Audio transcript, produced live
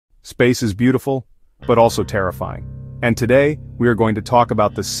Space is beautiful, but also terrifying. And today, we are going to talk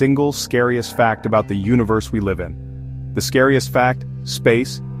about the single scariest fact about the universe we live in. The scariest fact,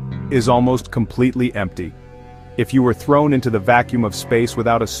 space, is almost completely empty. If you were thrown into the vacuum of space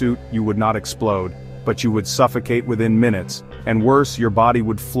without a suit, you would not explode, but you would suffocate within minutes, and worse, your body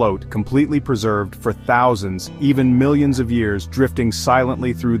would float, completely preserved for thousands, even millions of years, drifting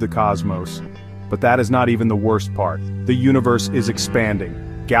silently through the cosmos. But that is not even the worst part. The universe is expanding.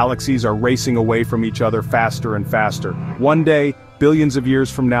 Galaxies are racing away from each other faster and faster. One day, billions of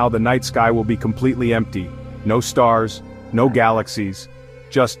years from now, the night sky will be completely empty. No stars, no galaxies,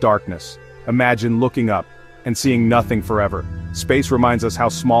 just darkness. Imagine looking up and seeing nothing forever. Space reminds us how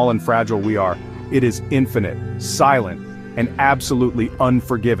small and fragile we are. It is infinite, silent, and absolutely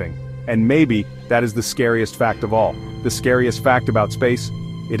unforgiving. And maybe that is the scariest fact of all. The scariest fact about space?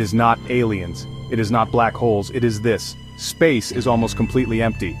 It is not aliens. It is not black holes. It is this. Space is almost completely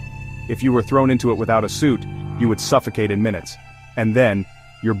empty. If you were thrown into it without a suit, you would suffocate in minutes. And then,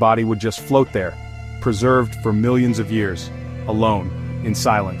 your body would just float there, preserved for millions of years, alone, in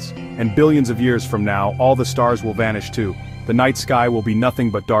silence. And billions of years from now, all the stars will vanish too. The night sky will be nothing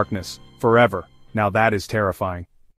but darkness, forever. Now that is terrifying.